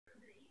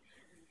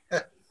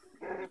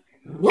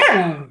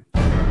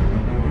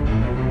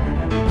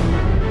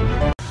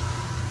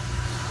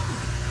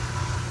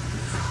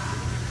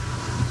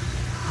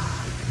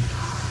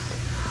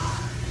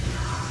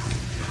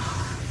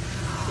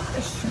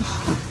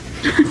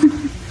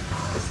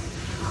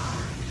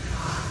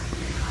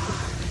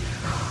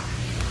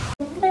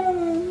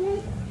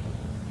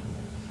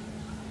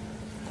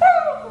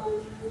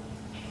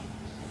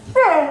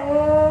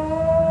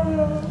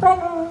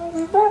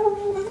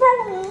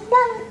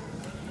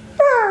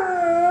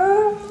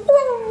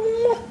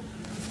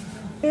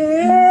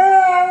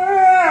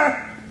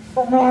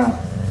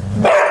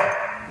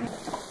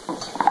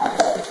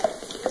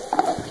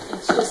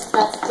It's just,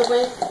 that's the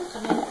way, I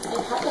mean,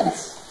 it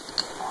happens.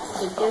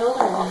 As you get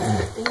older,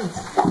 these things.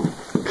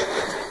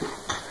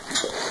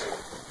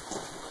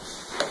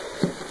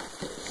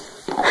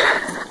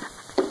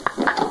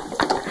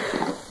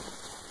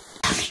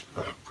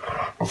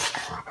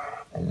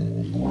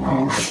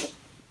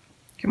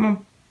 Come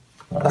on.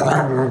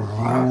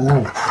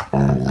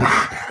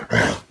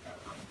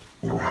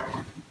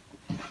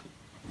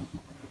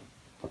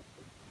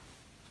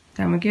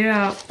 Time to get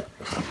out.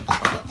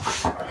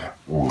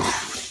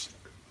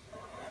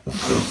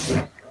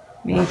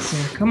 Me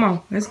too. Come on,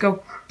 let's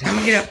go. Time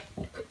to get up.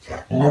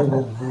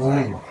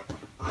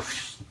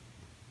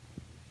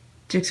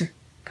 Jixer,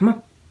 come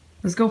on.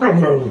 Let's go.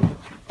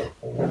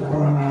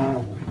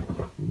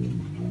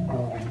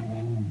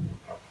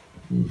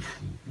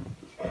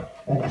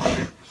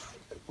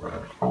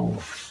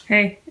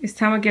 Hey, it's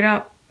time to get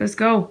up. Let's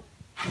go.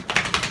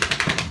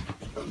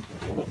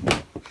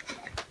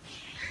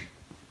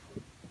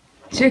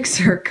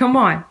 Jixer, come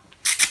on.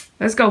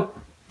 Let's go.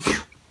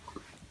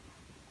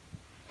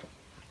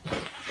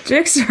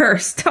 Jixer,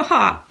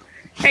 stop.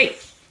 Hey,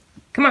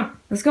 come on.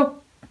 Let's go.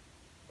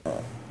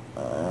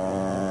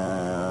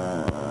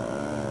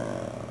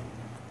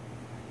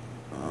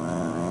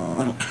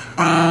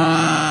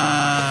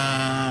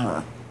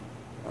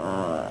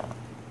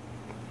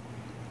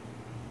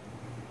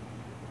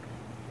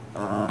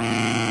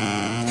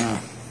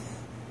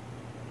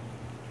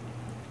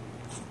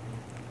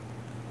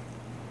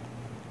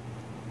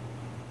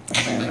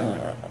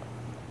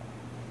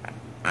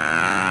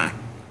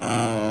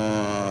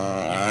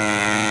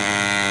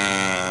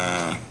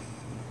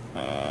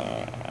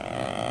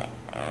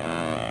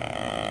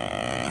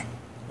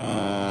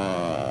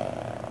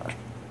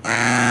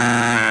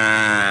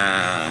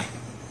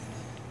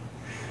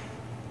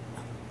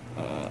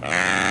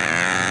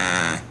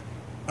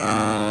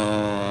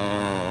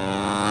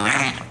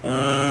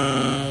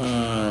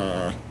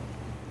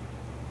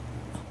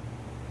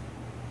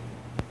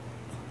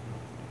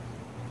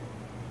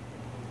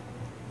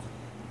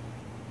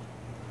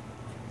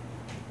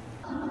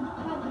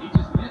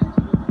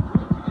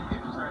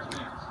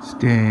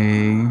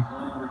 Stay.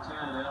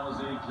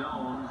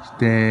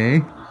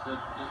 Stay.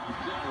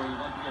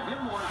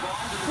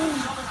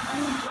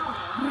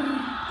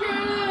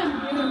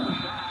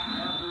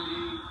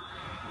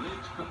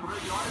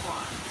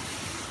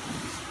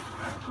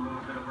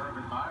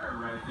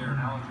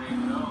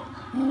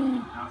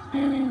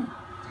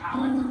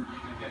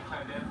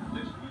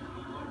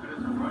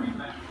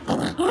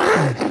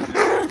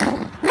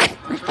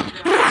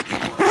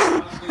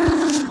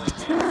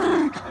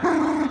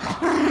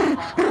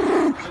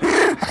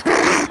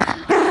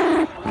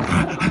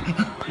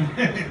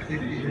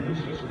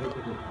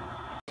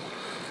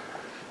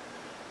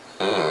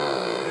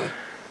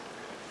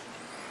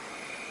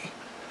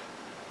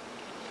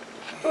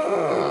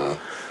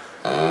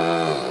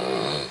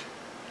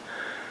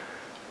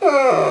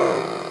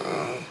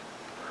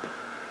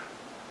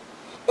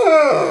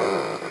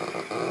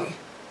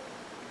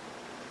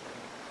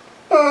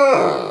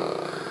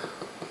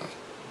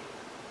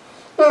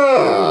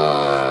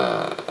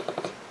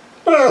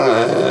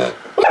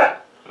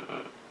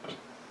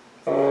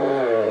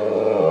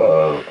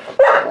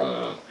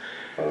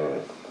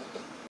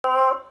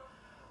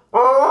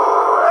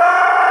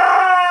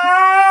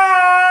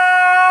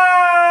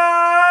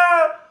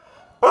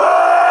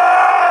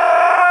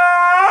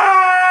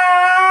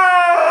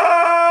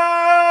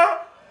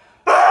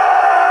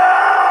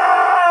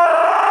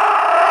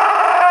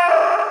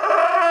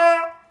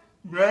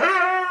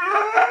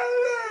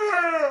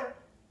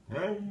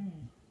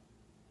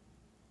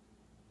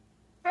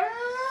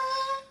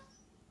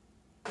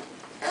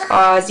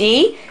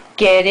 Ozzy,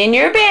 get in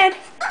your bed.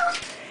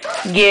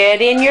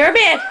 Get in your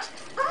bed.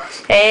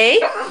 Hey,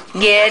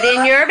 get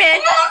in your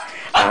bed.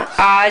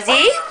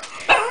 Ozzy,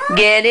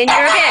 get in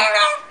your bed.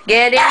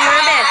 Get in your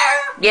bed.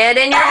 Get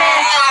in your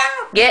bed.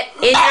 Get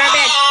in your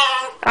bed.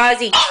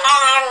 Ozzy,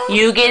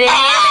 you get in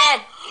your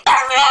bed.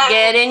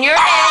 Get in your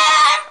bed.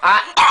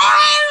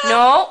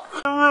 No.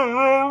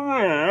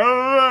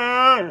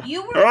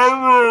 You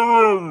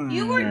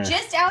were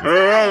just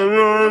outside.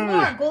 No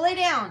more. Go lay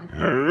down.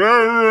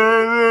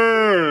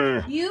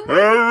 You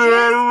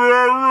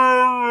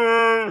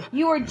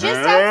were just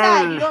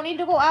outside. You don't need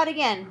to go out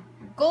again.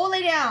 Go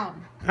lay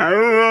down.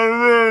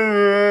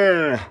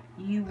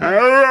 You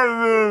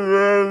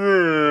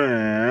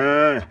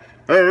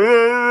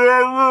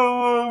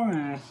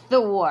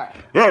the war.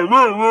 Go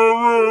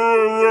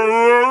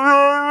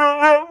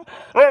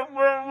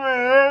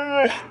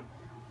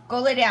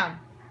lay down.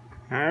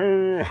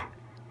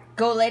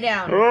 Go lay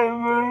down.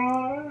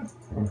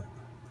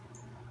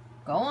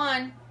 Go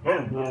on.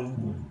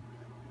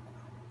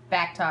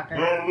 Back talker.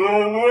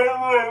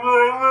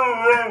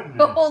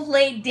 Go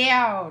lay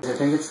down. I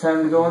think it's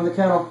time to go in the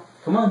kennel.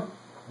 Come on.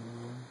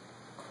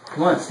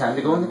 Come on, it's time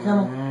to go in the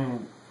kennel.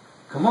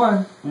 Come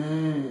on.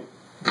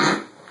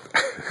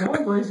 Come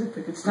on, boys. I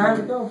think it's time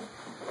to go.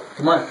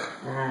 Come on.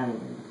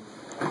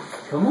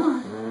 Come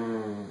on.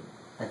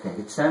 I think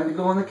it's time to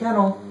go in the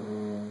kennel.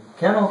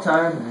 Kennel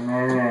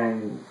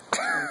time.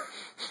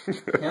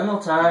 Kennel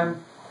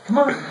time. Come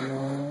on.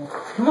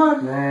 Come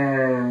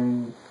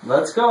on.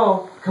 Let's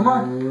go. Come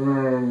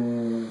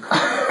on.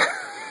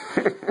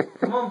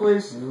 Come on,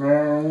 boys.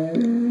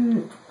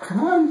 Come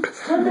on.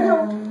 It's time to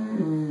go.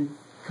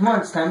 Come on,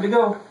 it's time to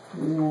go.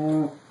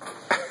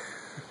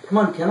 Come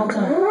on, kennel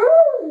time.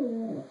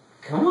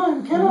 Come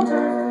on, kennel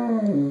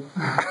time.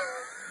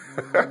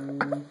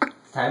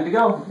 It's time to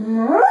go.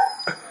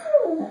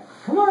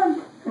 Come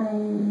on.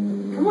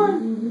 Come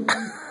on.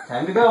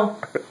 Time to go.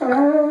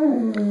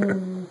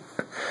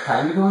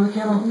 Time to go in the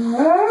kennel.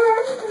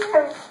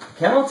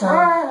 Kennel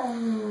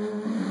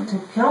time.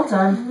 Kennel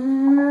time.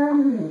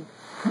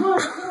 Come on,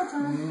 kennel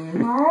time.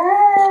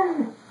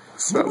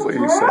 Sounds like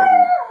he's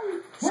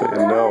saying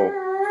no.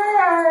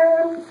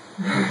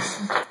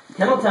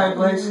 Kennel time,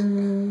 please.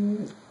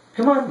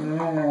 Come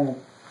on.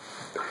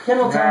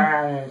 Kennel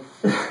time.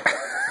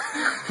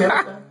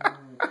 Kennel time.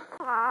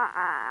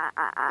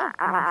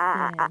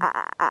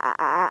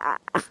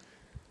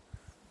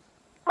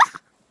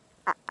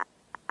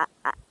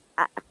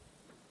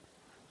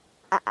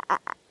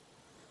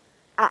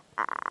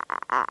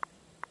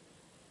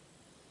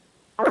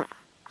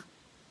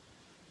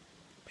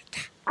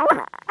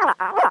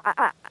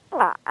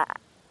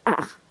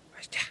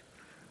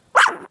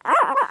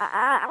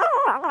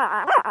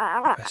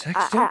 Was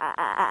sagst du?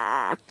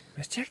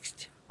 Was sagst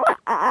du?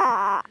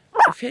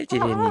 Gefällt dir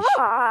denn nicht?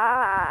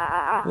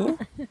 Oh?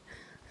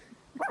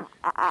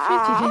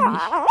 Gefällt dir denn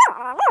nicht?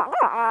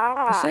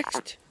 Was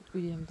sagst du?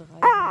 Wir haben 3.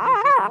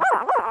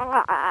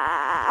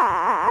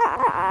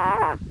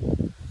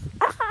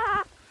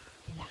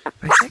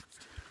 Was sagst du?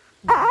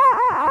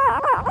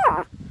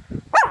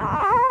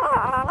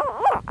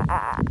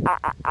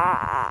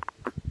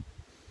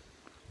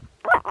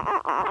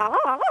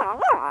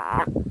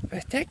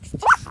 Was sagst du?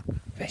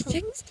 Was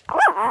sagst du?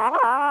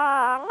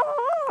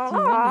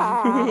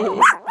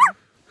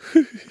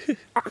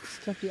 Ich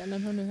glaube, die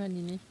anderen Hunde hören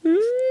die nicht.